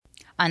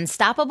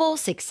Unstoppable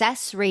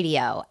Success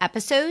Radio,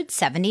 episode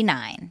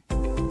 79.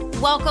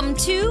 Welcome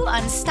to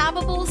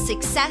Unstoppable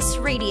Success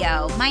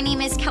Radio. My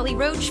name is Kelly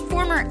Roach,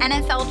 former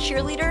NFL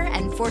cheerleader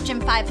and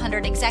Fortune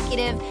 500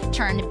 executive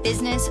turned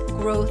business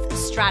growth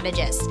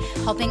strategist,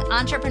 helping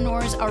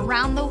entrepreneurs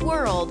around the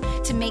world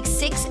to make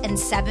 6- and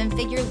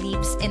 7-figure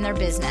leaps in their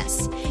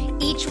business.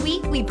 Each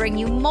week, we bring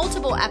you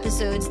multiple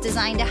episodes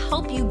designed to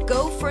help you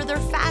go further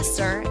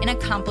faster in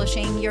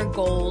accomplishing your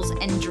goals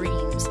and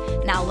dreams.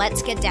 Now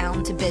let's get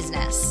down to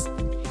business.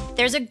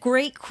 There's a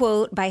great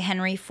quote by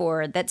Henry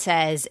Ford that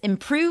says,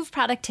 "Improved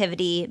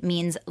productivity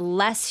means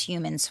less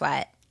human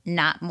sweat,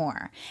 not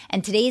more."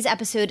 And today's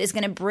episode is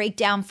going to break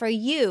down for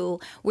you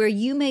where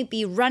you may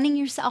be running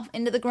yourself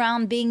into the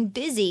ground being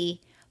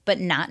busy, but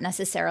not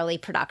necessarily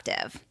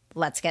productive.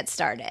 Let's get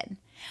started.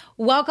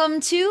 Welcome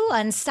to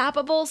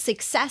Unstoppable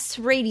Success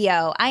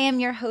Radio. I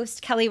am your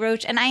host, Kelly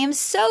Roach, and I am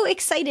so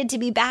excited to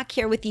be back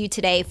here with you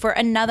today for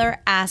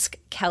another Ask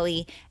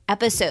Kelly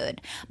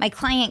episode. My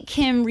client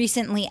Kim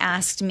recently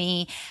asked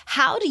me,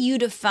 how do you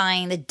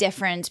define the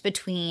difference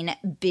between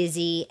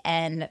busy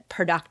and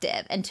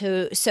productive? And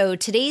so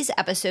today's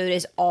episode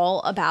is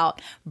all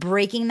about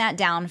breaking that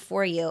down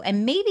for you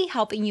and maybe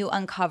helping you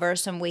uncover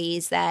some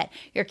ways that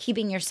you're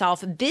keeping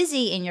yourself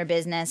busy in your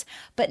business,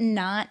 but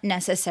not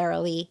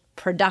necessarily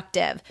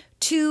productive.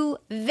 Two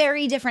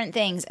very different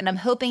things. And I'm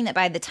hoping that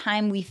by the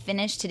time we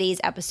finish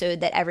today's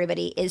episode that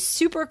everybody is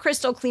super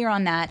crystal clear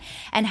on that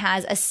and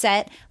has a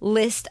set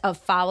list of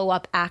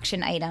follow-up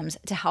action items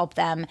to help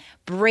them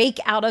break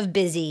out of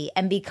busy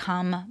and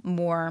become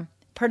more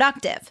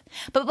productive.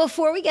 But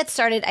before we get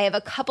started, I have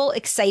a couple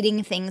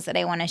exciting things that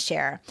I want to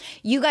share.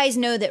 You guys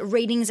know that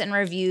ratings and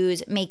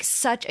reviews make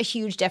such a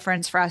huge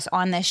difference for us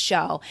on this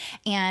show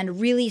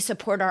and really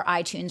support our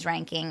iTunes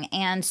ranking.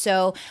 And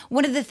so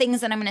one of the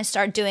things that I'm going to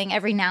start doing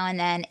every now and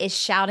then is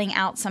shouting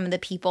out some of the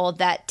people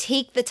that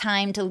take the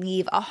time to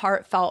leave a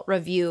heartfelt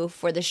review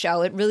for the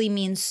show. It really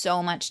means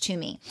so much to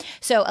me.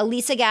 So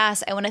Elisa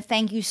Gass, I want to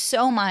thank you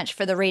so much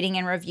for the rating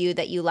and review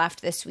that you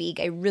left this week.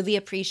 I really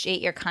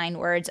appreciate your kind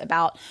words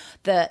about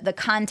the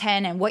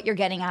content and what you're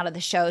getting out of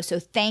the show. So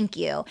thank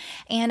you.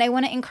 And I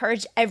want to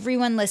encourage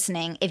everyone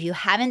listening, if you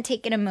haven't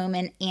taken a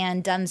moment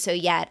and done so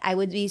yet, I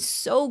would be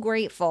so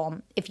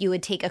grateful if you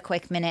would take a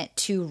quick minute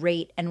to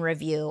rate and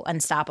review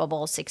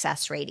Unstoppable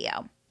Success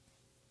Radio.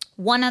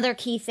 One other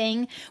key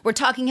thing, we're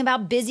talking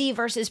about busy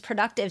versus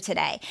productive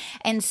today.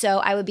 And so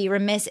I would be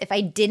remiss if I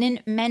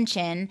didn't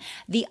mention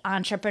the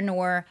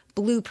Entrepreneur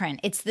Blueprint.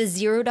 It's the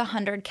 0 to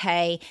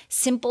 100K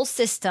simple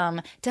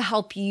system to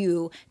help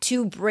you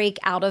to break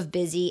out of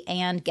busy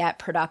and get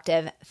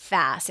productive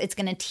fast. It's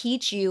going to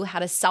teach you how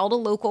to sell to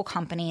local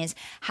companies,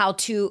 how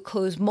to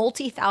close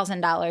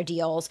multi-$1,000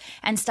 deals,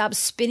 and stop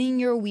spinning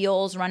your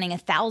wheels running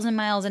 1,000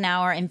 miles an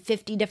hour in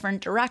 50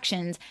 different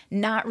directions,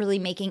 not really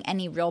making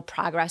any real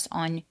progress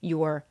on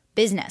your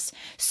business.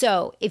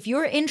 So if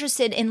you're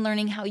interested in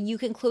learning how you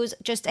can close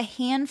just a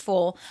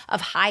handful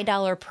of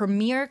high-dollar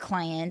premier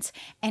clients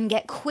and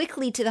get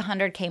quickly to the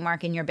 100K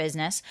mark in your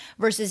business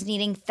versus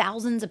needing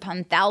thousands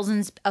upon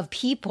thousands of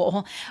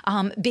people,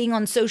 being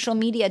on social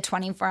media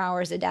 24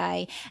 hours a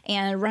day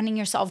and running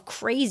yourself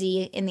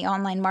crazy in the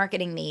online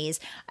marketing maze,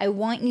 I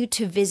want you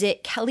to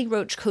visit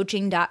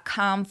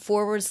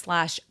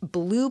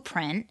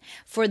kellyroachcoaching.com/blueprint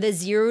for the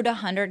 0 to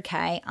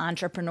 100K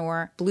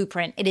Entrepreneur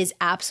Blueprint. It is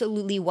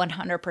absolutely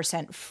 100%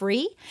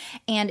 free,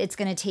 and it's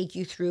going to take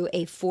you through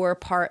a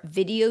 4-part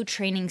video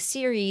training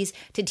series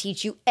to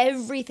teach you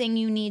everything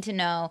you need to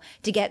know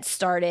to get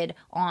started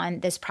on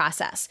this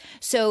process.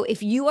 So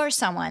if you are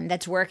someone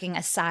that's working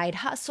a side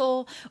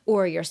hustle,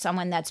 or you're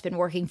someone that's been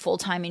working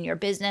full-time in your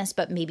business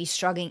but maybe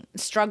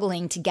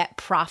struggling to get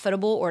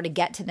profitable or to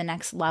get to the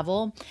next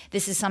level,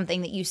 this is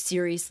something that you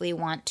seriously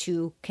want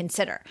to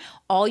consider.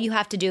 All you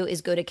have to do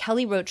is go to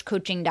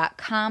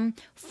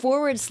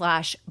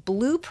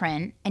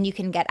kellyroachcoaching.com/blueprint, and you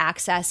can get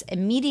access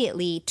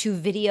immediately to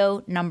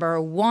video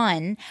number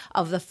 1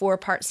 of the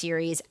 4-part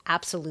series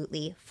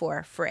absolutely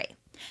for free.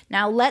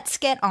 Now let's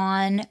get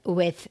on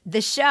with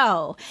the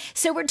show.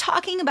 So we're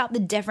talking about the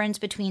difference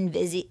between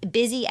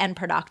busy and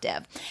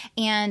productive.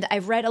 And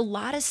I've read a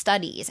lot of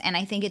studies, and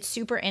I think it's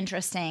super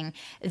interesting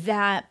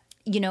that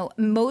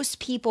most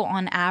people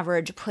on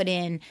average put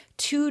in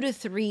 2 to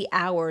 3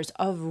 hours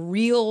of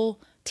real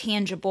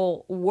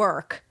tangible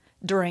work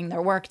during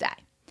their workday.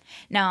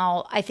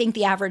 Now, I think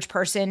the average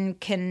person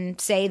can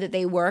say that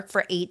they work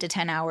for 8 to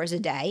 10 hours a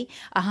day,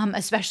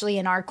 especially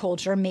in our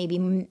culture, maybe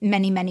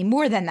many, many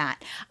more than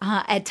that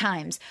at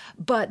times.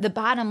 But the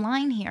bottom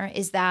line here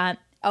is that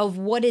of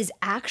what is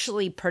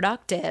actually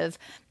productive,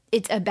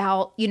 it's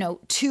about,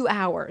 2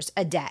 hours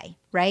a day,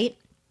 right?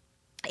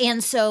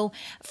 And so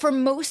for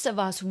most of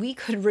us, we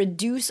could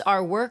reduce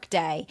our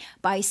workday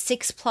by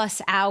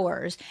 6+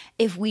 hours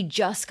if we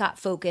just got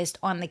focused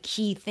on the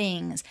key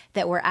things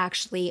that were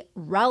actually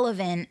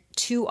relevant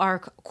to our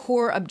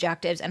core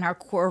objectives and our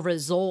core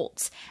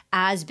results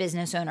as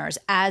business owners,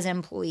 as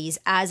employees,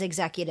 as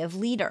executive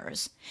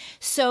leaders.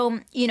 So,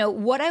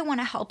 what I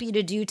want to help you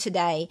to do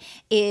today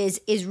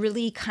is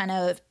really kind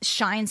of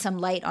shine some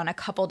light on a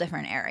couple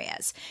different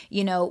areas.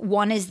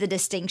 One is the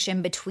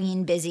distinction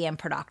between busy and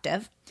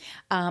productive.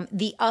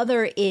 The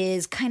other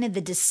is kind of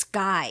the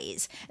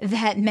disguise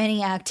that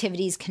many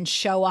activities can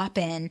show up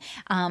in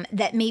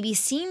that maybe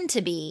seem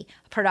to be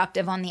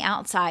productive on the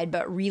outside,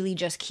 but really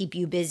just keep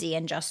you busy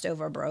and just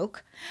over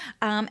broke.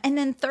 And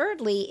then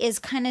thirdly is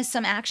kind of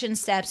some action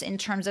steps in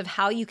terms of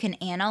how you can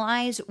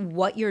analyze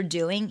what you're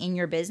doing in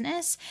your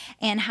business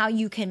and how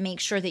you can make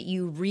sure that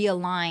you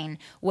realign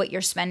what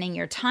you're spending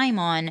your time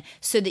on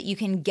so that you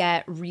can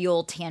get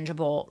real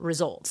tangible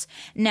results.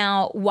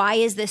 Now, why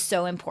is this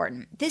so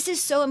important? This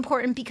is so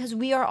important because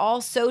we are all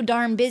so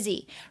darn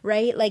busy,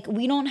 right? Like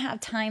we don't have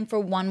time for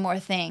one more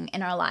thing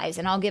in our lives.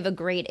 And I'll give a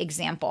great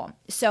example.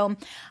 So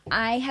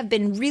I have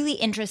been really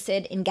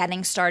interested in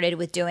getting started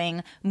with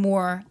doing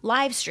more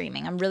live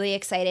streaming. I'm really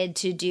excited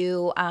to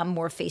do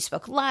more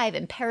Facebook Live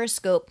and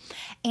Periscope.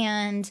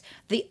 And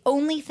the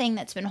only thing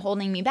that's been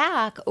holding me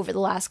back over the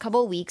last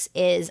couple of weeks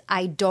is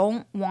I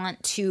don't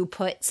want to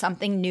put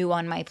something new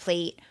on my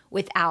plate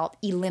without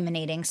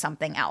eliminating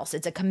something else.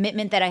 It's a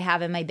commitment that I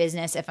have in my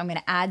business. If I'm going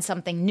to add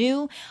something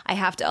new, I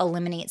have to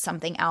eliminate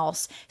something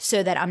else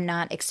so that I'm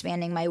not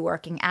expanding my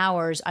working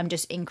hours. I'm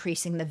just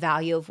increasing the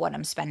value of what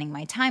I'm spending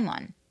my time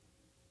on.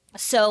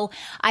 So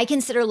I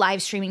consider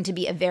live streaming to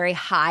be a very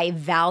high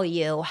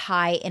value,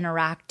 high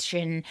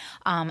interaction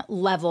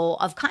level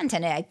of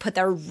content. I put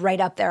that right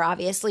up there,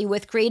 obviously,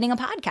 with creating a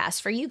podcast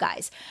for you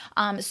guys.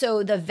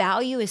 So the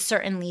value is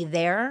certainly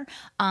there.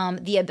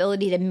 The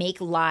ability to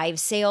make live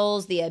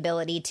sales, the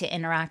ability to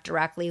interact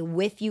directly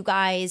with you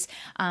guys,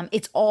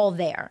 it's all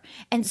there.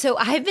 And so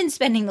I've been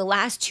spending the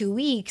last 2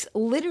 weeks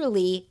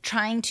literally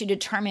trying to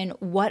determine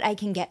what I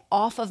can get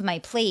off of my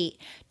plate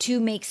to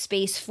make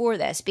space for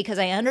this, because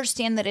I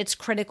understand that it's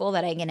critical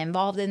that I get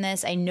involved in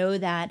this. I know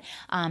that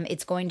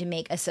it's going to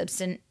make a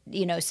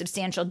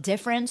substantial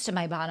difference to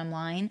my bottom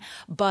line,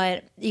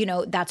 but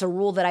that's a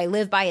rule that I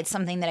live by. It's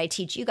something that I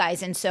teach you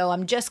guys. And so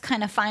I'm just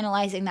kind of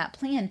finalizing that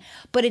plan,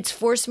 but it's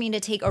forced me to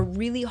take a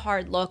really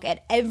hard look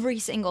at every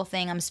single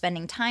thing I'm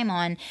spending time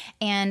on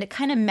and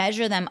kind of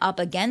measure them up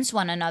against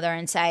one another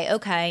and say,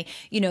 okay,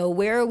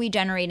 where are we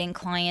generating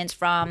clients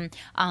from?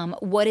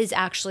 What is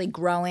actually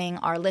growing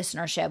our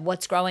listenership?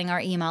 What's growing our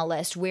email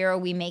list? Where are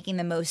we making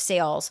the most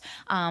sales?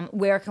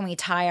 Where can we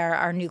tie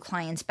our new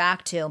clients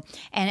back to?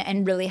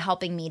 And really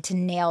helping me to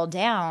nail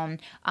down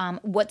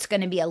what's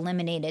going to be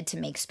eliminated to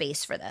make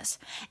space for this.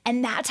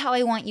 And that's how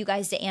I want you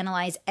guys to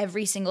analyze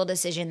every single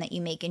decision that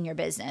you make in your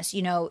business.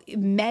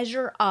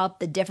 Measure up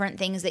the different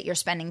things that you're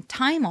spending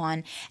time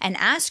on and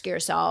ask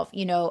yourself,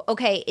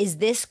 okay, is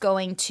this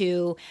going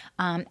to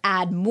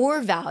add more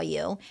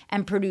value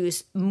and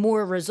produce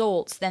more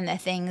results than the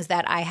things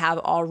that I have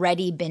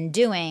already been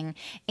doing?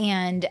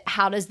 And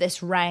how does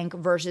this rank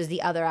versus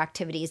the other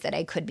activities that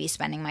I could be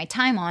spending my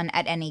time on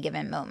at any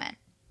given moment?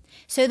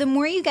 So the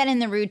more you get in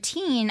the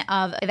routine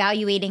of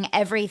evaluating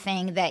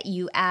everything that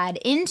you add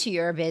into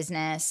your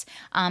business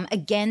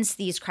against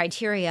these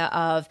criteria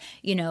of,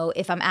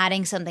 if I'm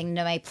adding something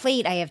to my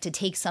plate, I have to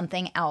take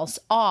something else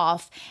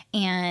off.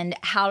 And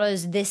how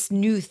does this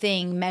new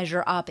thing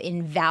measure up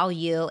in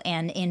value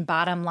and in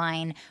bottom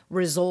line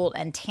result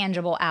and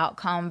tangible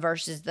outcome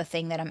versus the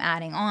thing that I'm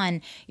adding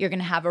on? You're going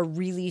to have a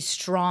really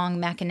strong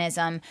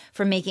mechanism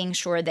for making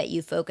sure that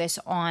you focus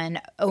on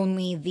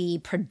only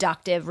the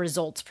productive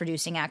results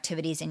producing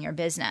activities in your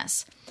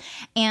business.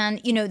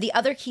 And, the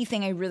other key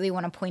thing I really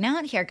want to point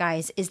out here,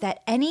 guys, is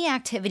that any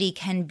activity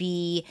can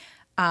be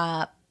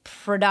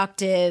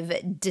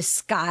productive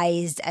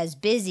disguised as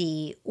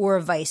busy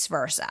or vice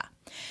versa.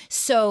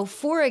 So,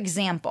 for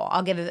example,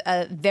 I'll give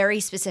a very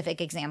specific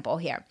example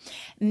here.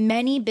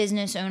 Many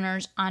business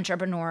owners,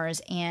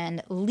 entrepreneurs,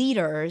 and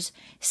leaders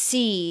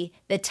see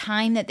the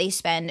time that they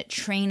spend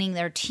training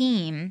their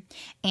team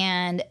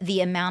and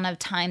the amount of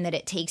time that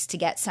it takes to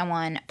get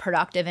someone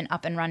productive and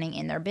up and running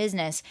in their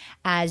business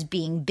as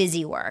being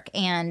busy work,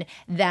 and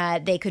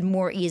that they could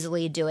more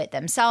easily do it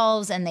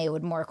themselves and they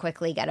would more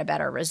quickly get a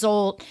better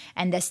result,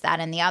 and this, that,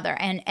 and the other.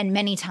 And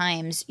many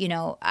times,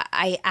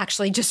 I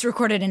actually just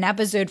recorded an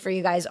episode for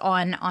you guys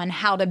on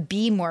how to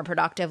be more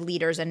productive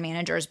leaders and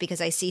managers,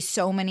 because I see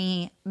so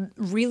many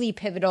really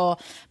pivotal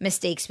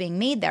mistakes being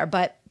made there.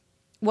 But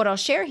what I'll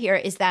share here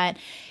is that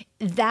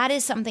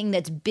is something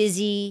that's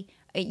busy,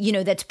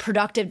 that's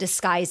productive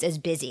disguised as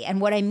busy. And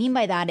what I mean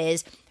by that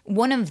is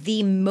one of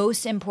the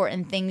most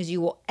important things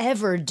you will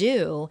ever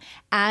do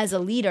as a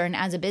leader and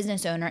as a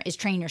business owner is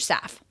train your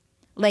staff.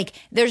 Like,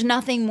 there's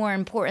nothing more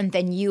important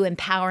than you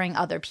empowering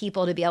other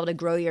people to be able to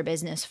grow your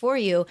business for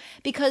you,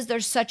 because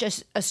there's such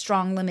a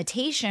strong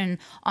limitation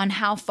on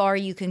how far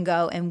you can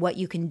go and what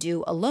you can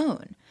do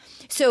alone.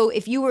 So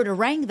if you were to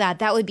rank that,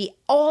 that would be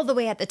all the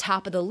way at the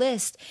top of the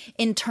list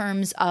in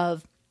terms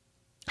of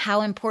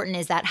how important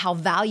is that? How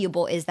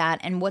valuable is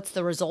that? And what's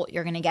the result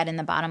you're going to get in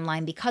the bottom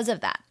line because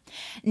of that?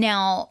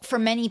 Now, for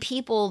many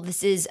people,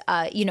 this is,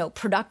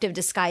 productive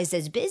disguised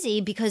as busy,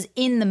 because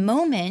in the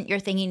moment you're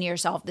thinking to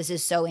yourself, this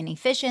is so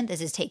inefficient. This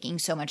is taking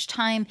so much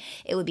time.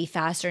 It would be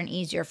faster and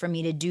easier for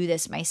me to do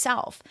this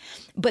myself.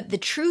 But the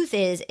truth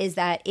is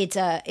that it's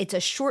a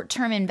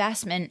short-term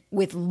investment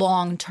with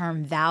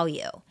long-term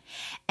value.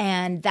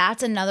 And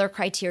that's another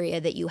criteria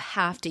that you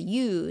have to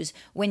use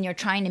when you're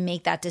trying to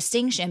make that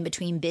distinction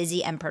between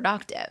busy and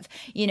productive.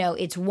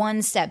 It's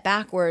one step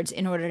backwards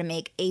in order to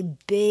make a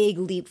big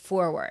leap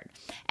forward.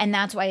 And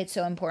that's why it's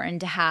so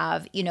important to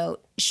have,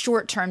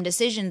 short-term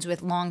decisions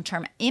with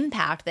long-term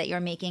impact that you're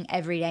making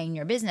every day in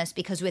your business,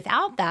 because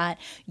without that,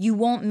 you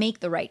won't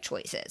make the right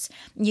choices.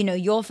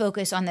 You'll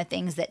focus on the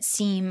things that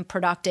seem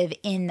productive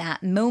in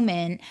that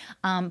moment,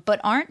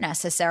 but aren't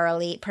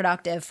necessarily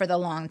productive for the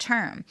long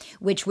term,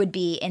 which would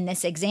be, in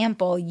this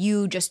example,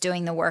 you just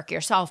doing the work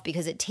yourself,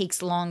 because it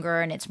takes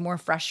longer and it's more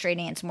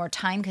frustrating, it's more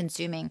time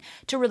consuming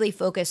to really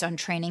focus on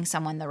training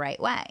someone the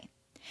right way.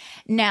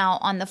 Now,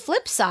 on the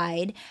flip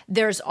side,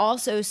 there's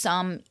also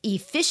some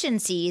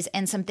efficiencies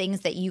and some things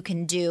that you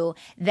can do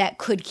that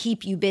could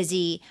keep you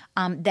busy,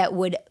 that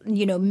would,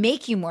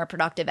 make you more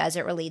productive as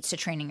it relates to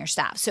training your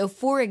staff. So,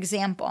 for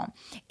example,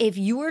 if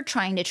you were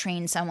trying to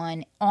train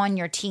someone on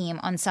your team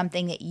on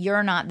something that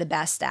you're not the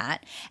best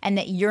at and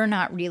that you're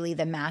not really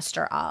the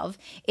master of,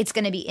 it's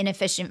going to be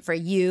inefficient for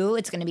you.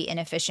 It's going to be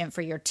inefficient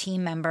for your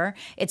team member.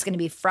 It's going to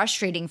be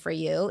frustrating for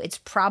you. It's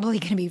probably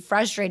going to be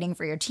frustrating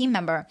for your team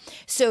member.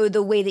 So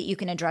the way that you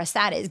can address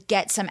that is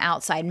get some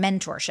outside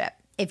mentorship.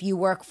 If you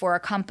work for a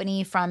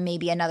company from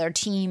maybe another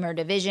team or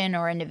division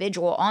or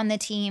individual on the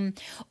team,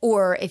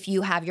 or if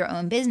you have your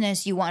own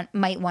business, you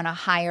might want to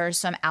hire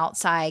some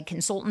outside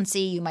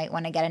consultancy. You might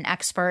want to get an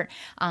expert.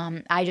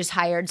 I just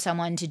hired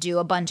someone to do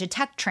a bunch of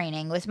tech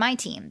training with my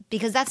team,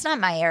 because that's not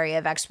my area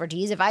of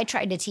expertise. If I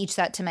tried to teach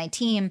that to my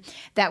team,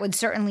 that would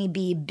certainly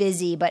be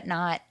busy, but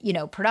not,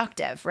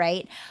 productive,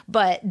 right?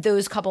 But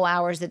those couple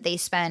hours that they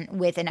spent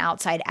with an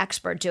outside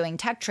expert doing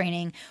tech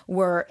training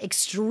were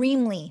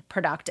extremely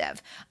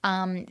productive.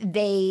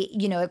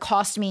 It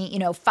cost me,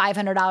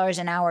 $500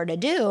 an hour to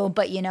do,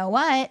 but you know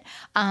what?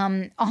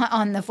 On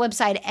the flip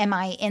side, am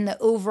I in the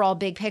overall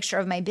big picture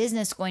of my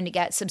business going to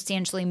get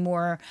substantially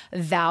more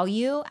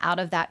value out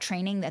of that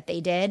training that they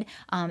did,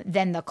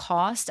 than the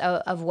cost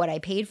of what I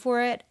paid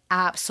for it?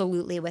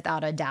 Absolutely,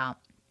 without a doubt.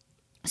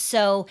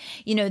 So,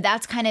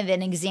 that's kind of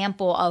an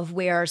example of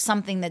where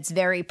something that's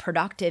very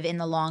productive in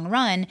the long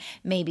run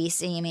may be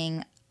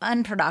seeming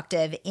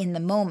unproductive in the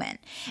moment.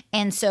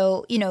 And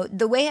so,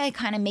 the way I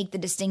kind of make the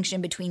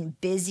distinction between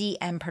busy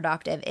and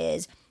productive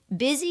is,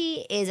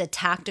 busy is a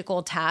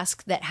tactical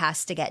task that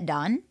has to get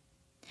done.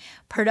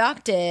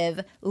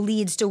 Productive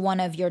leads to one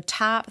of your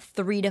top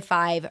 3 to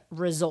 5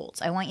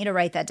 results. I want you to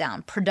write that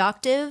down.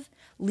 Productive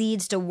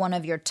leads to one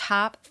of your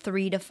top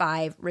 3 to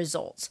 5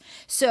 results.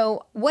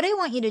 So what I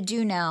want you to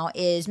do now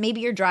is,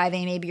 maybe you're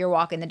driving, maybe you're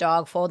walking the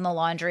dog, folding the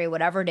laundry,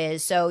 whatever it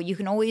is. So you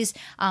can always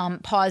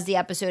pause the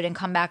episode and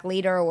come back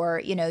later,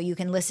 or, you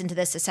can listen to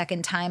this a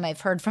second time.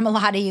 I've heard from a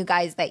lot of you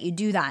guys that you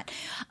do that.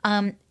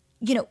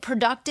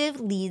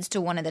 Productive leads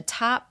to one of the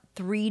top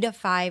 3 to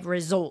 5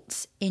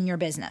 results in your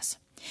business.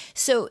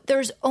 So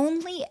there's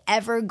only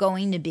ever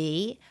going to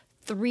be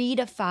 3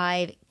 to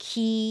 5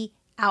 key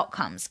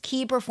outcomes,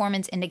 key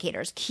performance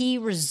indicators, key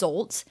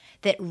results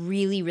that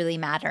really, really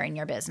matter in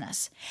your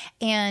business.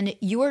 And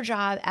your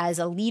job as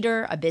a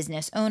leader, a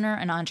business owner,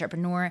 an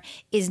entrepreneur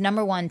is,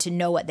 number 1, to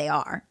know what they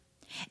are.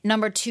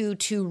 Number 2,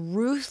 to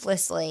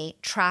ruthlessly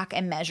track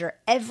and measure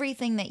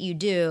everything that you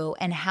do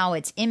and how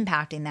it's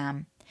impacting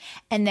them.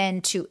 And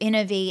then to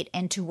innovate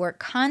and to work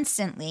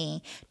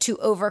constantly to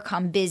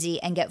overcome busy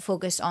and get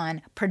focused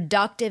on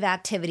productive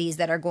activities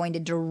that are going to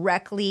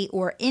directly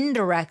or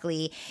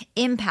indirectly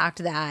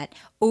impact that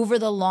over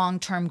the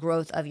long-term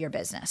growth of your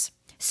business.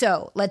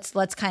 So let's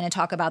kind of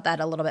talk about that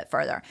a little bit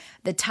further.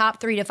 The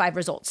top 3 to 5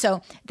 results.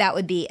 So that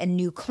would be a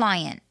new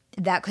client.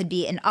 That could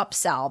be an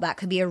upsell. That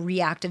could be a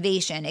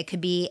reactivation. It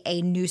could be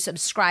a new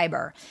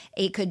subscriber.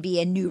 It could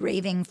be a new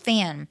raving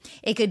fan.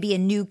 It could be a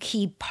new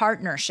key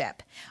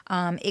partnership.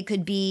 It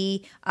could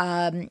be,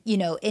 an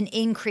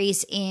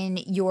increase in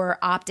your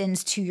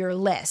opt-ins to your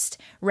list,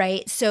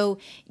 right? So,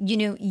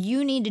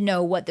 you need to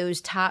know what those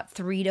top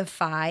 3 to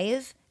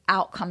 5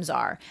 outcomes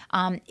are.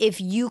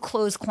 If you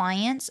close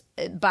clients,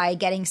 by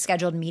getting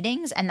scheduled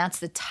meetings, and that's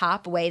the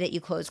top way that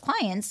you close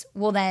clients,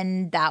 well,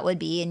 then that would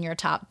be in your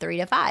top 3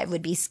 to 5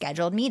 would be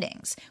scheduled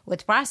meetings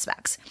with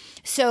prospects.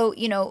 So,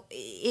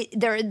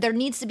 there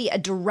needs to be a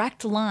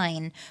direct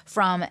line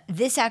from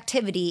this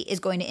activity is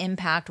going to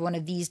impact one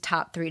of these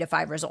top 3 to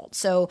 5 results.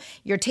 So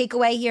your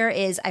takeaway here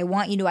is I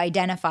want you to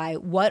identify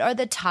what are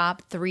the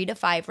top 3 to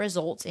 5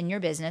 results in your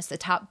business, the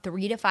top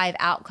 3 to 5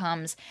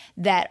 outcomes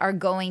that are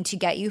going to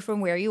get you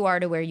from where you are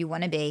to where you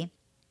want to be,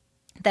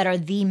 that are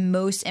the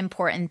most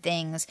important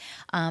things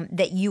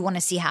that you want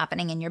to see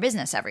happening in your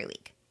business every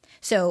week.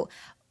 So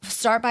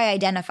start by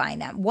identifying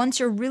them. Once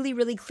you're really,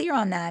 really clear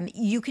on them,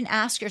 you can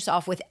ask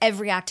yourself with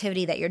every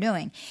activity that you're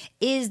doing,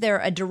 is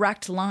there a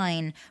direct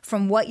line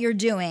from what you're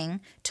doing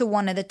to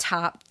one of the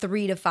top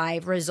 3 to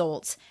 5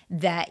 results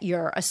that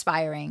you're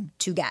aspiring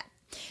to get?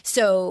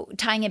 So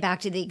tying it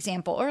back to the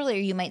example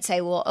earlier, you might say,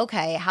 well,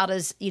 okay, how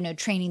does,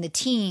 training the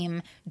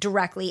team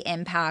directly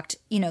impact,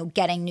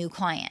 getting new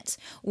clients?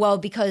 Well,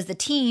 because the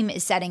team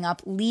is setting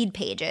up lead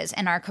pages,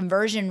 and our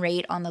conversion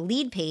rate on the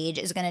lead page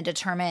is going to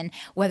determine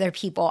whether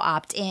people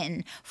opt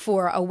in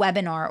for a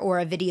webinar or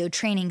a video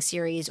training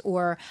series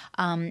or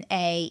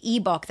a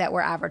ebook that we're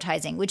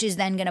advertising, which is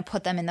then going to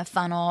put them in the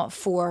funnel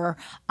for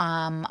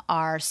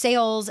our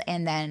sales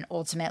and then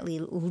ultimately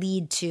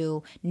lead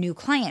to new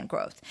client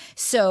growth.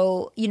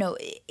 So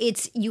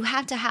you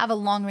have to have a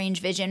long range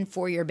vision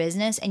for your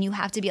business, and you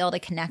have to be able to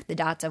connect the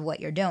dots of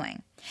what you're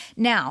doing.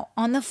 Now,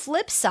 on the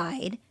flip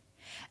side,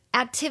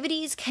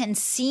 activities can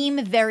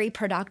seem very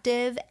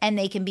productive and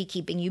they can be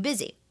keeping you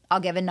busy.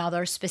 I'll give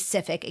another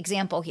specific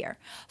example here.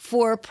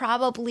 For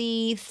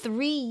probably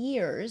 3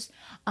 years,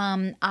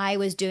 I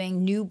was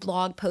doing new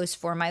blog posts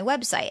for my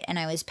website, and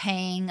I was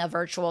paying a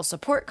virtual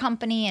support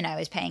company, and I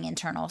was paying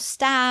internal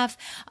staff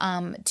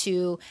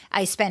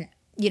I spent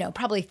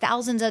probably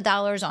thousands of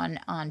dollars on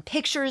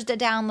pictures to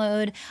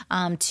download,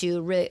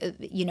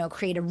 to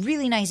create a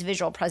really nice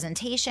visual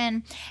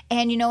presentation.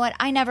 And you know what?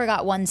 I never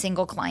got one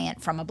single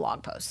client from a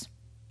blog post.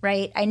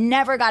 Right? I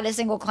never got a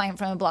single client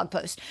from a blog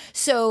post.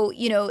 So,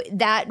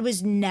 that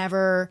was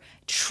never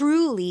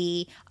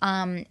truly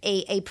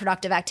a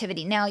productive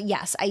activity. Now,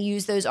 yes, I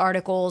use those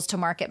articles to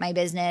market my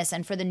business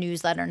and for the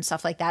newsletter and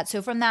stuff like that.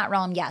 So from that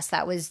realm, yes,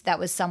 that was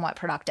somewhat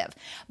productive.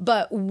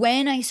 But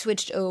when I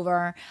switched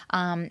over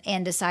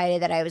and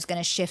decided that I was going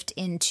to shift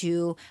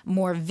into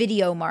more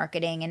video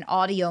marketing and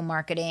audio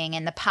marketing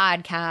and the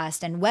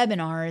podcast and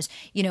webinars,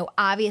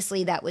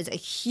 obviously that was a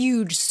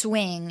huge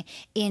swing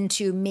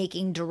into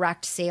making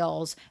direct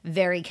sales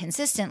very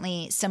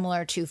consistently,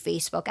 similar to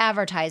Facebook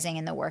advertising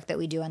and the work that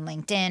we do on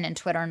LinkedIn and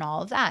Twitter and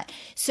all of that.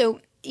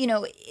 So,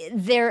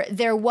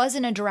 there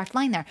wasn't a direct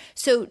line there.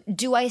 So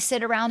do I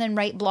sit around and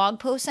write blog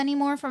posts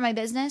anymore for my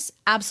business?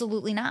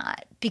 Absolutely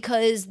not,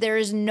 because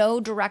there's no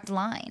direct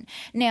line.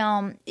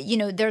 Now,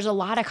 there's a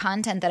lot of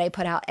content that I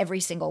put out every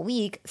single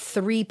week,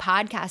 3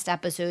 podcast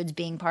episodes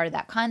being part of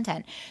that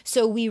content.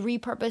 So we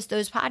repurpose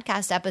those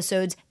podcast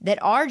episodes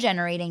that are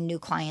generating new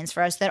clients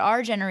for us, that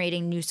are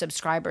generating new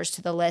subscribers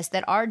to the list,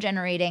 that are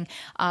generating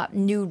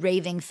new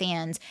raving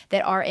fans,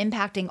 that are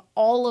impacting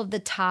all of the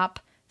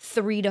top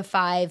 3 to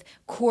 5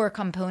 core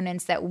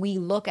components that we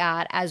look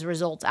at as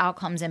results,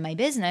 outcomes in my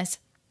business.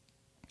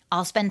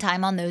 I'll spend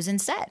time on those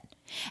instead.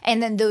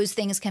 And then those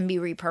things can be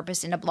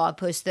repurposed into blog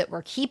posts that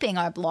we're keeping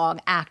our blog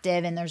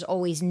active, and there's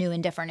always new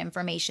and different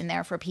information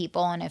there for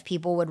people. And if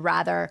people would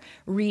rather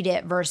read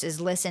it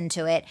versus listen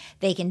to it,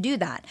 they can do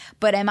that.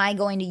 But am I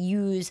going to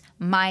use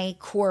my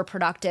core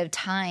productive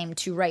time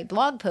to write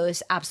blog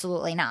posts?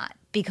 Absolutely not,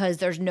 because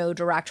there's no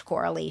direct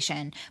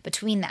correlation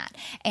between that.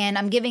 And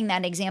I'm giving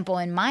that example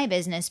in my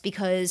business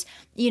because,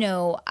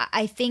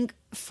 I think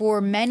for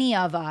many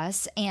of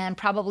us, and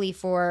probably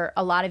for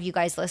a lot of you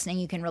guys listening,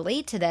 you can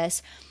relate to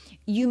this.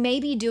 You may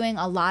be doing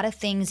a lot of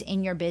things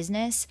in your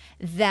business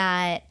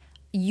that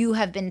you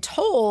have been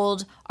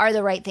told are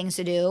the right things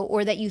to do,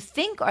 or that you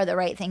think are the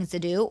right things to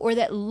do, or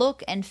that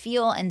look and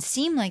feel and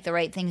seem like the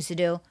right things to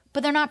do,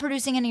 but they're not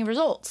producing any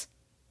results,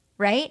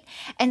 right?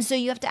 And so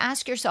you have to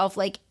ask yourself,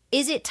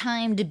 is it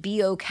time to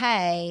be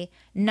okay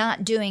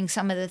not doing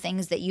some of the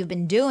things that you've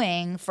been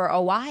doing for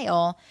a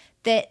while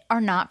that are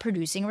not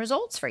producing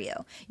results for you?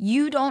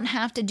 You don't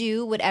have to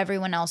do what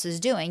everyone else is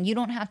doing. You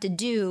don't have to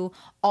do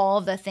all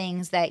of the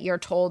things that you're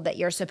told that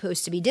you're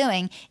supposed to be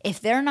doing.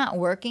 If they're not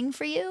working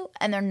for you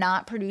and they're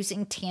not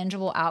producing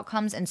tangible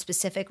outcomes and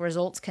specific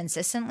results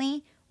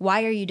consistently,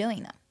 why are you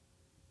doing them?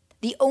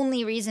 The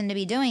only reason to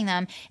be doing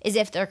them is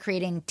if they're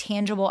creating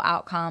tangible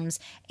outcomes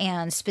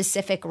and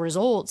specific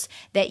results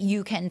that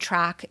you can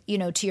track,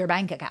 to your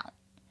bank account.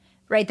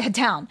 Write that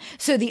down.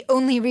 So the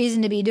only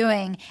reason to be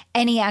doing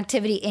any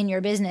activity in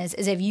your business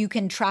is if you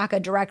can track a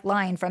direct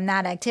line from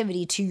that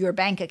activity to your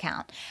bank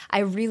account. I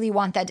really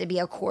want that to be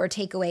a core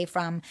takeaway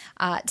from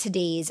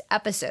today's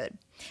episode.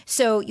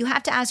 So you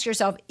have to ask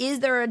yourself, is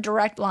there a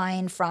direct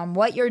line from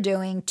what you're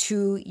doing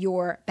to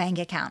your bank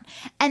account?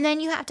 And then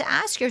you have to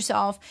ask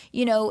yourself,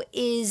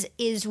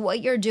 is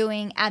what you're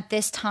doing at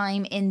this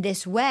time in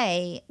this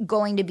way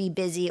going to be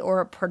busy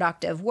or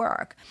productive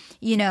work?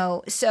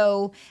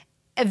 So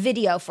A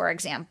video, for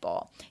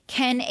example.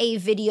 Can a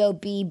video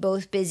be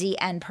both busy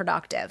and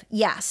productive?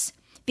 Yes.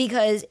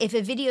 Because if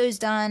a video is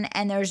done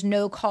and there's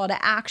no call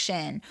to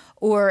action,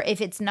 or if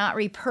it's not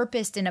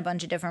repurposed in a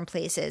bunch of different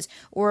places,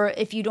 or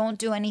if you don't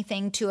do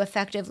anything to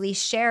effectively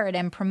share it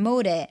and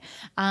promote it,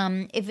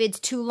 if it's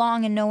too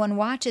long and no one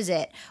watches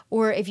it,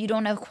 or if you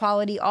don't have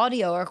quality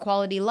audio or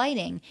quality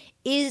lighting,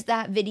 is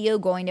that video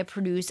going to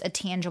produce a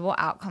tangible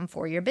outcome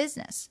for your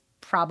business?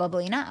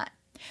 Probably not.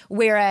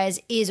 Whereas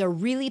is a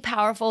really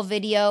powerful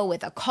video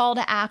with a call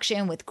to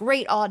action, with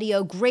great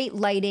audio, great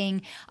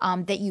lighting,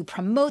 that you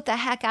promote the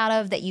heck out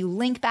of, that you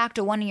link back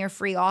to one of your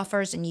free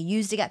offers and you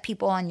use to get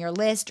people on your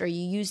list or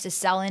you use to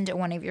sell into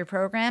one of your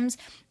programs,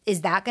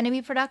 is that going to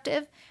be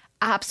productive?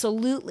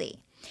 Absolutely.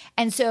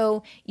 And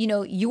so,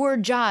 your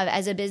job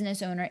as a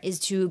business owner is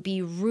to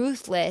be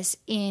ruthless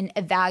in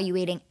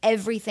evaluating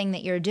everything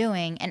that you're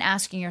doing and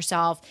asking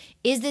yourself,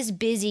 is this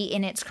busy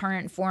in its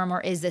current form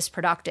or is this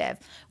productive?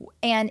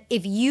 And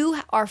if you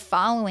are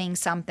following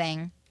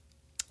something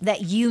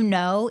that you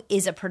know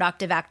is a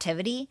productive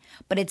activity,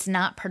 but it's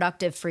not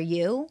productive for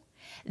you,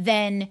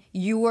 then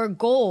your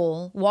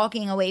goal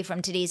walking away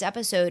from today's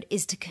episode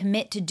is to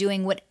commit to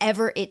doing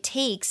whatever it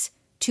takes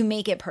to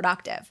make it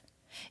productive.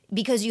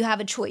 Because you have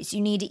a choice.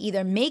 You need to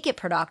either make it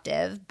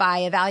productive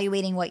by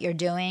evaluating what you're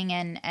doing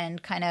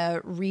and kind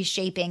of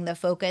reshaping the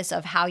focus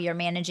of how you're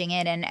managing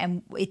it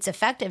and its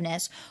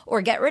effectiveness,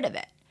 or get rid of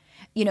it.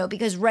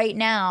 Because right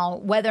now,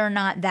 whether or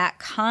not that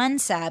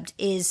concept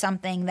is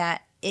something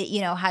that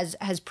it,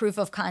 has proof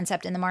of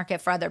concept in the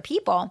market for other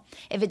people,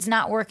 if it's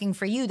not working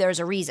for you, there's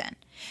a reason.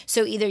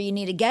 So either you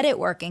need to get it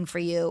working for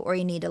you or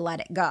you need to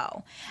let it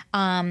go.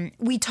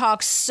 We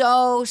talk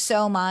so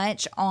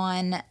much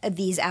on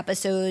these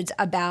episodes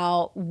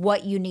about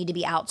what you need to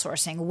be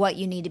outsourcing, what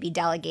you need to be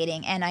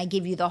delegating. And I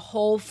give you the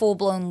whole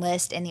full-blown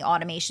list in the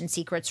Automation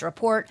Secrets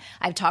report.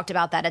 I've talked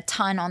about that a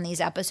ton on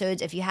these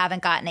episodes. If you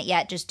haven't gotten it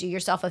yet, just do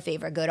yourself a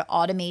favor. Go to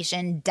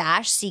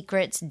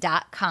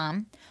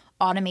automation-secrets.com.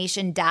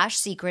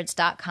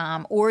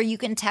 automation-secrets.com, or you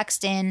can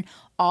text in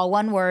all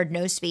one word,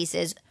 no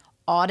spaces,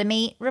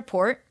 automate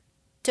report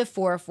to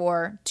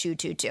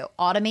 44222.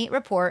 Automate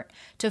report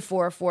to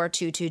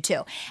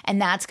 44222.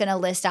 And that's going to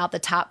list out the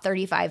top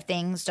 35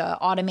 things to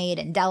automate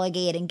and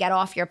delegate and get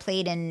off your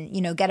plate and,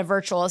 get a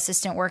virtual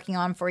assistant working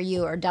on for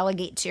you or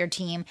delegate to your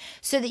team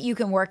so that you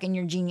can work in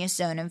your genius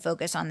zone and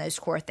focus on those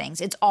core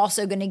things. It's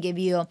also going to give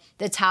you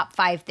the top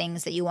 5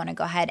 things that you want to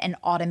go ahead and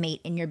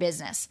automate in your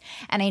business.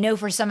 And I know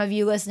for some of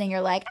you listening,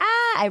 you're like,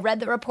 I read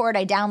the report,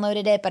 I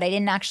downloaded it, but I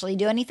didn't actually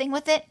do anything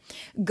with it.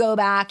 Go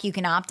back, you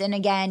can opt in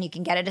again, you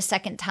can get it a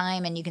second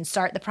time, and you can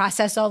start the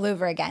process all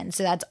over again.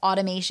 So that's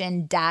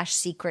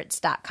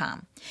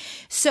automation-secrets.com.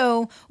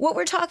 So what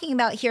we're talking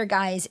about here,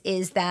 guys,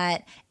 is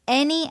that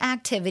any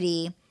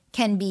activity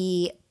can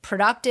be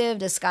productive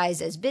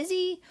disguised as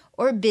busy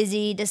or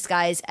busy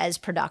disguised as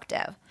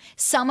productive.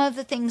 Some of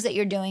the things that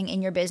you're doing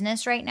in your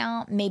business right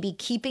now may be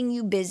keeping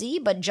you busy,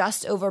 but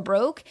just over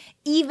broke,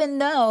 even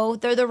though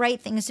they're the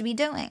right things to be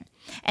doing.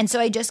 And so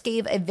I just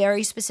gave a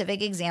very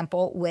specific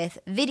example with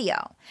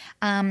video.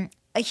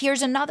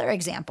 Here's another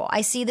example.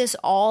 I see this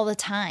all the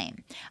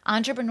time.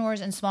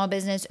 Entrepreneurs and small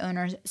business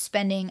owners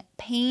spending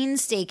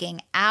painstaking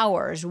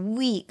hours,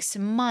 weeks,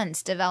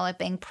 months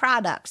developing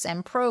products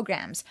and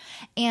programs.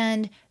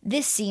 And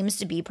this seems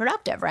to be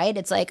productive, right?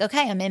 It's like,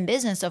 okay, I'm in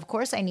business. Of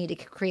course, I need to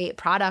create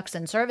products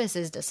and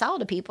services to sell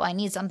to people. I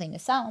need something to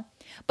sell.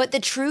 But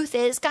the truth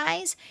is,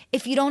 guys,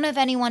 if you don't have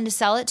anyone to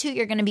sell it to,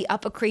 you're going to be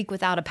up a creek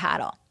without a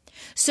paddle.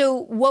 So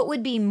what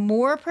would be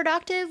more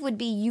productive would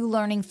be you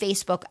learning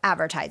Facebook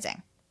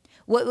advertising.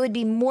 What would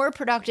be more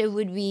productive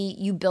would be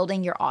you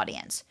building your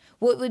audience.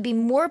 What would be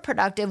more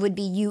productive would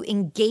be you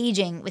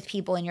engaging with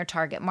people in your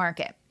target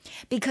market.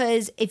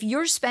 Because if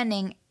you're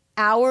spending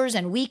hours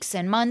and weeks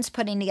and months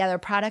putting together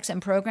products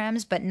and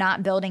programs, but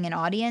not building an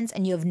audience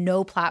and you have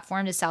no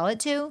platform to sell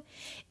it to,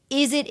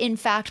 is it in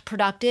fact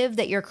productive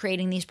that you're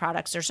creating these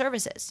products or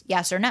services?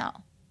 Yes or no?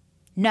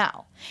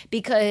 No,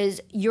 because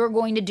you're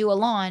going to do a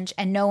launch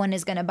and no one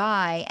is going to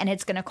buy, and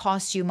it's going to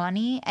cost you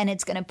money, and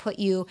it's going to put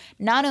you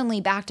not only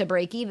back to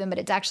break even, but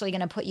it's actually going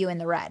to put you in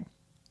the red.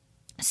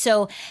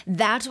 So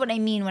that's what I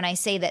mean when I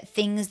say that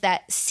things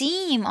that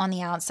seem on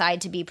the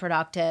outside to be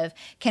productive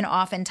can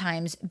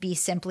oftentimes be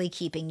simply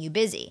keeping you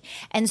busy.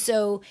 And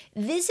so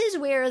this is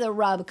where the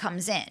rub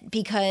comes in,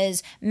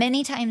 because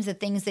many times the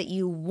things that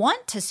you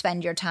want to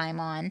spend your time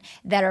on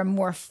that are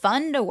more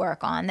fun to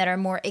work on, that are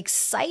more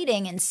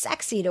exciting and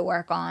sexy to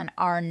work on,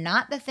 are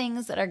not the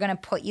things that are going to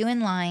put you in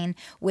line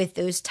with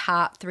those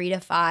top 3 to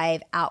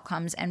 5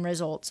 outcomes and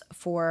results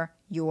for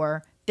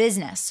your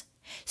business.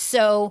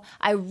 So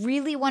I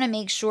really want to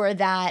make sure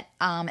that,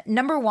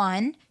 number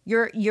one,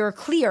 you're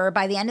clear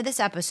by the end of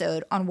this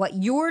episode on what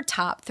your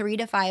top 3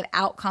 to 5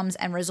 outcomes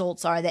and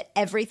results are that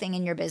everything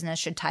in your business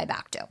should tie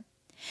back to.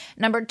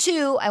 Number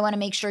 2, I want to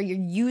make sure you're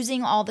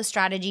using all the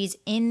strategies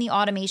in the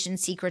Automation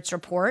Secrets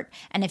report.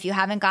 And if you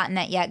haven't gotten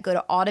that yet, go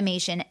to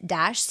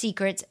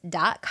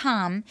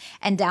automation-secrets.com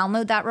and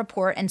download that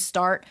report and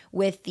start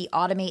with the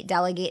automate,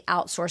 delegate,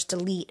 outsource,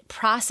 delete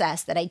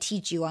process that I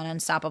teach you on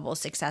Unstoppable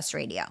Success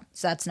Radio.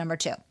 So that's number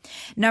 2.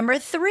 Number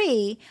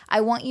 3,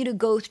 I want you to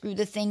go through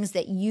the things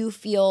that you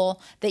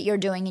feel that you're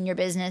doing in your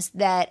business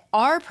that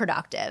are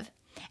productive.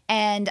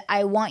 And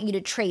I want you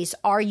to trace,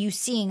 are you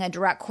seeing a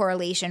direct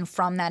correlation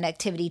from that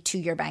activity to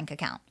your bank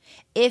account?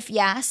 If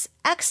yes,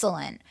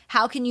 excellent.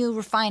 How can you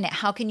refine it?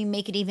 How can you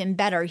make it even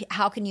better?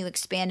 How can you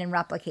expand and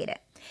replicate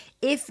it?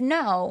 If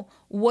no,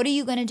 what are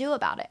you going to do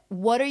about it?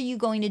 What are you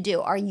going to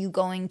do? Are you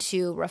going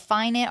to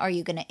refine it? Are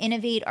you going to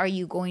innovate? Are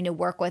you going to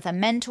work with a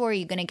mentor? Are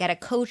you going to get a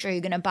coach? Are you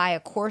going to buy a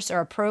course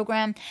or a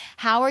program?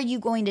 How are you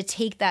going to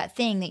take that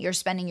thing that you're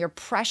spending your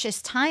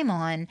precious time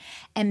on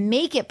and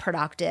make it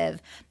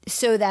productive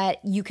so that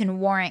you can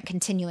warrant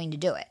continuing to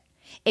do it?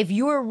 If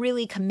you're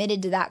really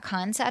committed to that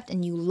concept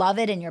and you love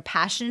it and you're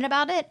passionate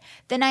about it,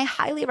 then I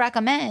highly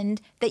recommend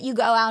that you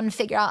go out and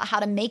figure out how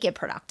to make it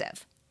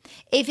productive.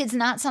 If it's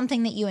not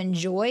something that you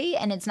enjoy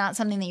and it's not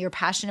something that you're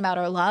passionate about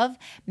or love,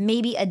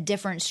 maybe a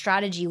different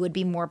strategy would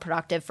be more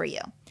productive for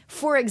you.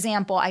 For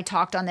example, I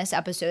talked on this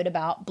episode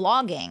about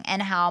blogging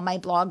and how my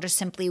blog just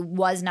simply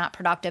was not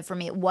productive for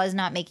me. It was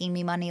not making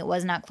me money. It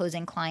was not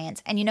closing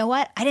clients. And you know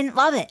what? I didn't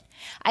love it.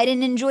 I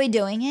didn't enjoy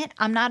doing it.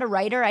 I'm not a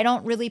writer. I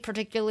don't really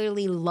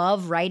particularly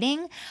love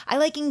writing. I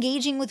like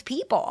engaging with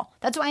people.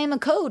 That's why I'm a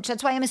coach.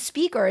 That's why I'm a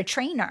speaker, a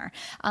trainer,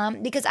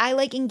 because I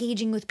like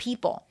engaging with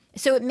people.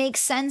 So it makes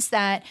sense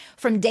that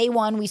from day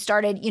one, we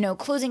started,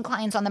 closing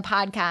clients on the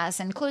podcast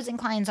and closing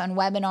clients on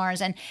webinars,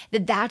 and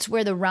that's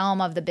where the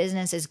realm of the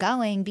business is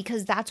going,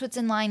 because that's what's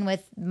in line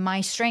with my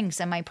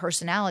strengths and my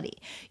personality.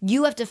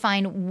 You have to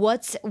find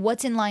what's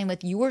in line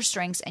with your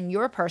strengths and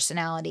your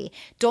personality.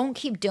 Don't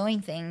keep doing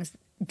things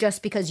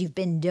just because you've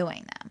been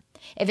doing them.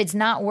 If it's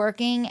not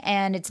working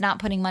and it's not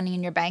putting money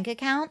in your bank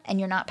account and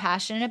you're not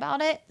passionate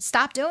about it,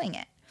 stop doing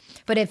it.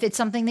 But if it's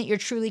something that you're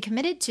truly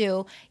committed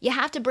to, you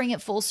have to bring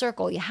it full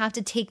circle. You have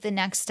to take the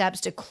next steps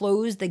to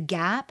close the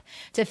gap,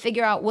 to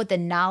figure out what the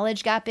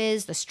knowledge gap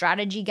is, the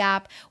strategy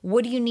gap.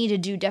 What do you need to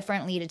do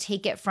differently to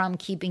take it from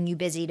keeping you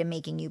busy to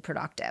making you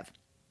productive?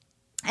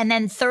 And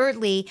then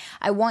thirdly,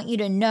 I want you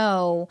to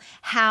know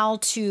how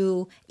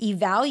to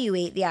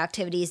evaluate the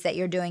activities that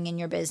you're doing in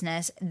your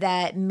business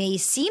that may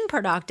seem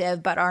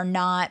productive but are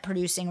not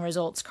producing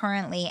results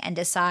currently, and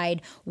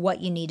decide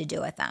what you need to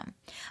do with them.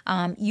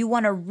 You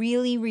want to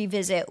really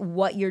revisit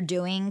what you're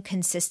doing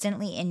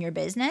consistently in your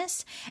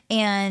business.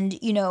 And,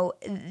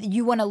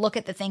 you want to look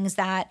at the things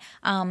that,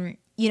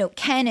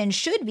 can and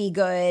should be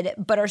good,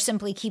 but are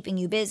simply keeping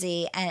you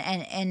busy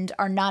and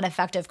are not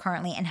effective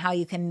currently, and how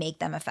you can make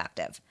them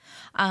effective.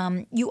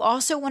 You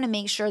also want to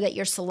make sure that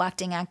you're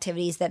selecting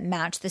activities that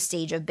match the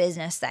stage of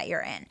business that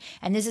you're in.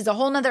 And this is a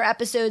whole nother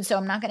episode, so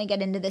I'm not going to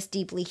get into this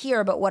deeply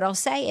here, but what I'll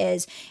say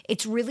is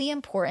it's really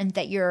important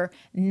that you're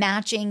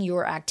matching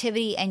your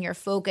activity and your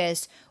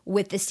focus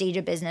with the stage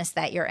of business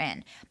that you're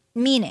in.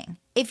 Meaning,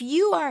 if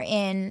you are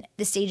in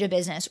the stage of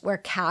business where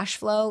cash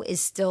flow is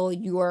still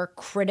your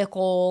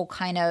critical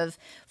kind of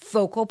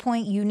focal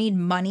point, you need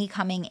money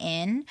coming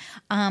in,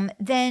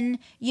 then,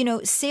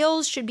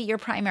 sales should be your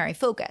primary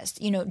focus.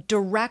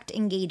 Direct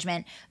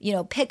engagement,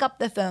 pick up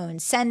the phone,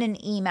 send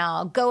an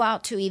email, go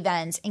out to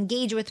events,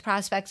 engage with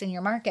prospects in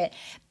your market.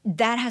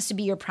 That has to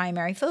be your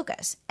primary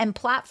focus. And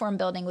platform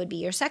building would be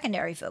your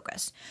secondary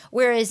focus.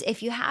 Whereas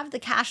if you have the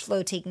cash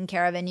flow taken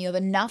care of and you have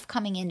enough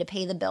coming in to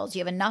pay the bills,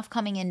 you have enough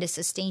coming in to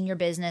sustain your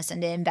business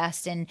and to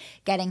invest in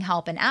getting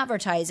help in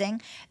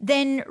advertising,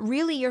 then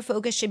really your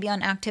focus should be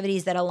on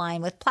activities that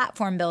align with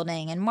platform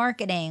building and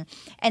marketing.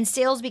 And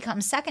sales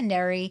becomes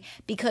secondary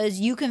because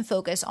you can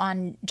focus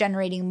on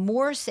generating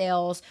more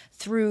sales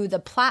through the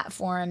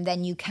platform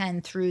than you can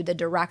through the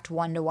direct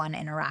one-to-one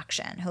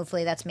interaction.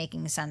 Hopefully that's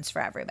making sense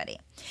for everybody.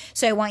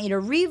 So I want you to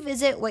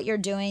revisit what you're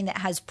doing that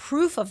has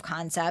proof of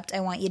concept.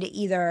 I want you to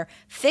either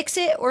fix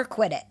it or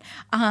quit it.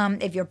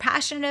 If you're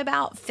passionate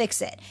about,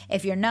 fix it.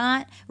 If you're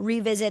not,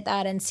 revisit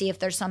that and see if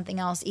there's something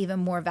else even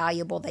more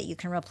valuable that you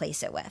can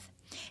replace it with.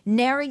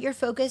 Narrow your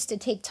focus to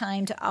take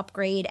time to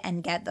upgrade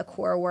and get the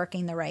core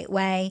working the right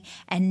way,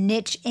 and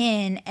niche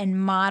in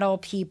and model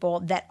people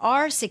that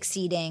are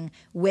succeeding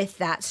with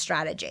that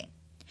strategy.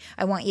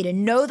 I want you to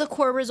know the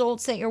core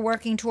results that you're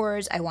working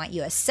towards. I want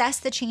you to assess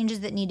the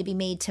changes that need to be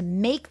made to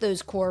make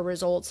those core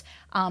results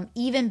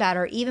even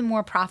better, even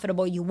more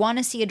profitable. You want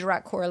to see a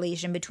direct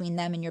correlation between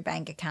them and your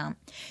bank account.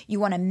 You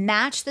want to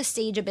match the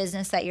stage of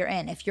business that you're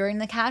in. If you're in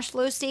the cash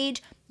flow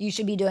stage, you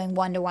should be doing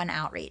one-to-one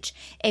outreach.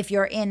 If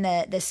you're in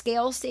the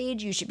scale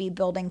stage, you should be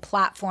building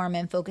platform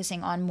and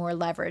focusing on more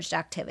leveraged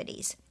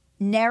activities.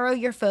 Narrow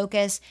your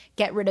focus,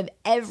 get rid of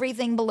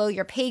everything below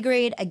your pay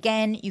grade.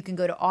 Again, you can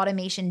go to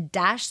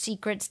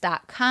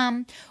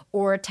automation-secrets.com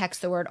or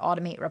text the word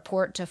automate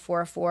report to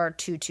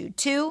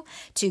 44222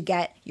 to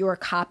get your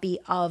copy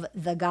of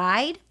the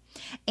guide.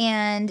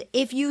 And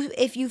if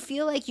you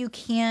feel like you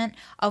can't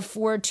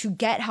afford to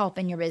get help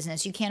in your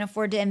business, you can't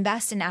afford to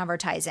invest in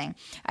advertising,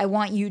 I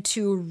want you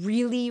to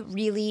really,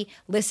 really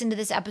listen to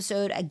this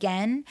episode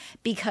again,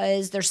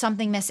 because there's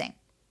something missing.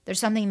 There's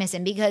something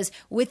missing, because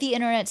with the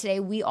internet today,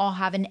 we all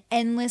have an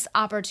endless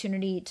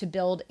opportunity to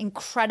build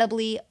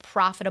incredibly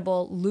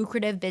profitable,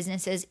 lucrative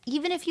businesses,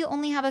 even if you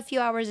only have a few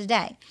hours a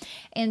day.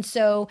 And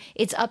so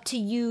it's up to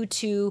you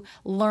to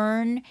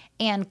learn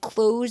and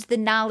close the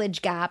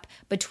knowledge gap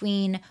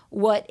between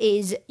what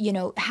is,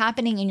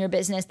 happening in your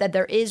business that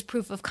there is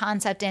proof of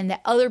concept in,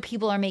 that other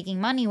people are making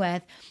money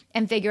with,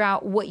 and figure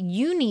out what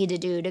you need to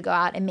do to go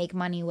out and make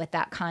money with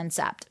that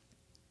concept.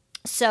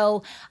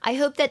 So I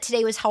hope that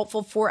today was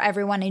helpful for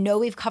everyone. I know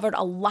we've covered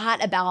a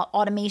lot about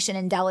automation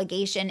and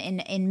delegation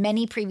in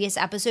many previous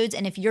episodes.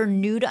 And if you're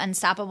new to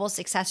Unstoppable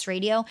Success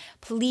Radio,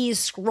 please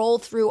scroll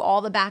through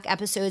all the back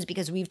episodes,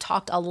 because we've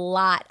talked a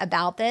lot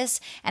about this.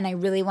 And I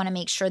really want to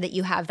make sure that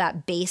you have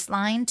that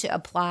baseline to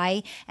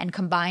apply and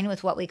combine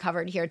with what we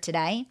covered here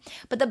today.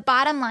 But the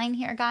bottom line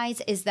here,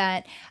 guys, is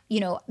that,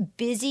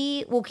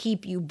 busy will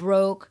keep you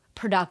broke.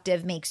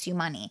 Productive makes you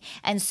money.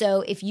 And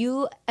so if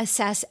you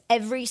assess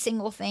every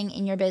single thing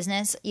in your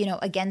business,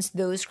 against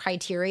those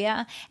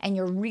criteria, and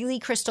you're really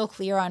crystal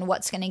clear on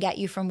what's going to get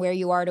you from where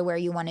you are to where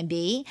you want to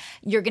be,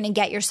 you're going to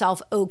get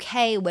yourself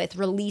okay with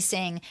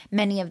releasing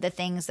many of the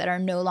things that are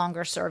no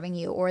longer serving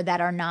you or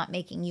that are not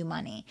making you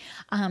money.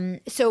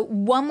 So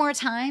one more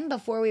time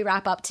before we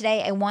wrap up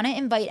today, I want to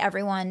invite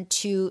everyone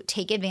to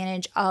take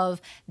advantage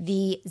of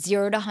the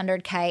 0 to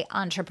 100K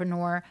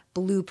Entrepreneur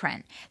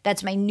Blueprint.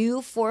 That's my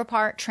new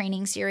 4-part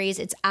training series.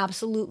 It's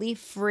absolutely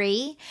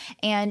free,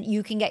 and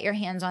you can get your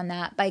hands on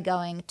that by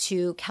going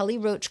to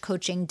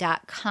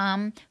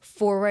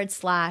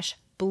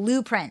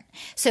kellyroachcoaching.com/blueprint.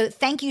 So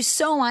thank you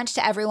so much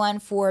to everyone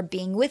for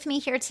being with me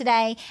here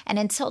today. And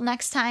until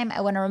next time,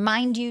 I want to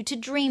remind you to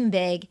dream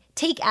big,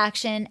 take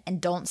action,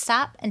 and don't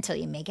stop until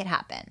you make it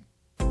happen.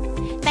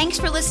 Thanks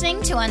for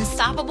listening to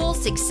Unstoppable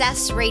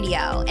Success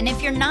Radio. And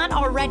if you're not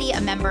already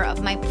a member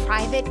of my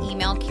private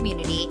email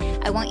community,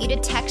 I want you to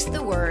text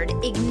the word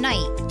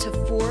IGNITE to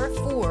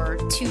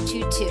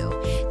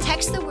 44222.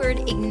 Text the word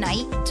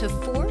IGNITE to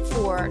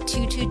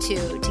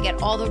 44222 to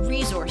get all the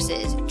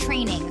resources,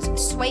 trainings,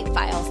 swipe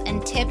files,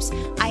 and tips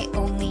I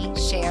only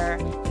share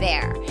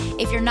there.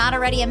 If you're not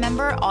already a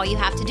member, all you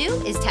have to do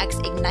is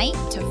text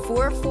IGNITE to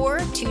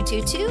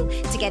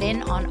 44222 to get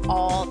in on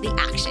all the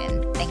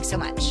action. Thanks so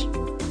much.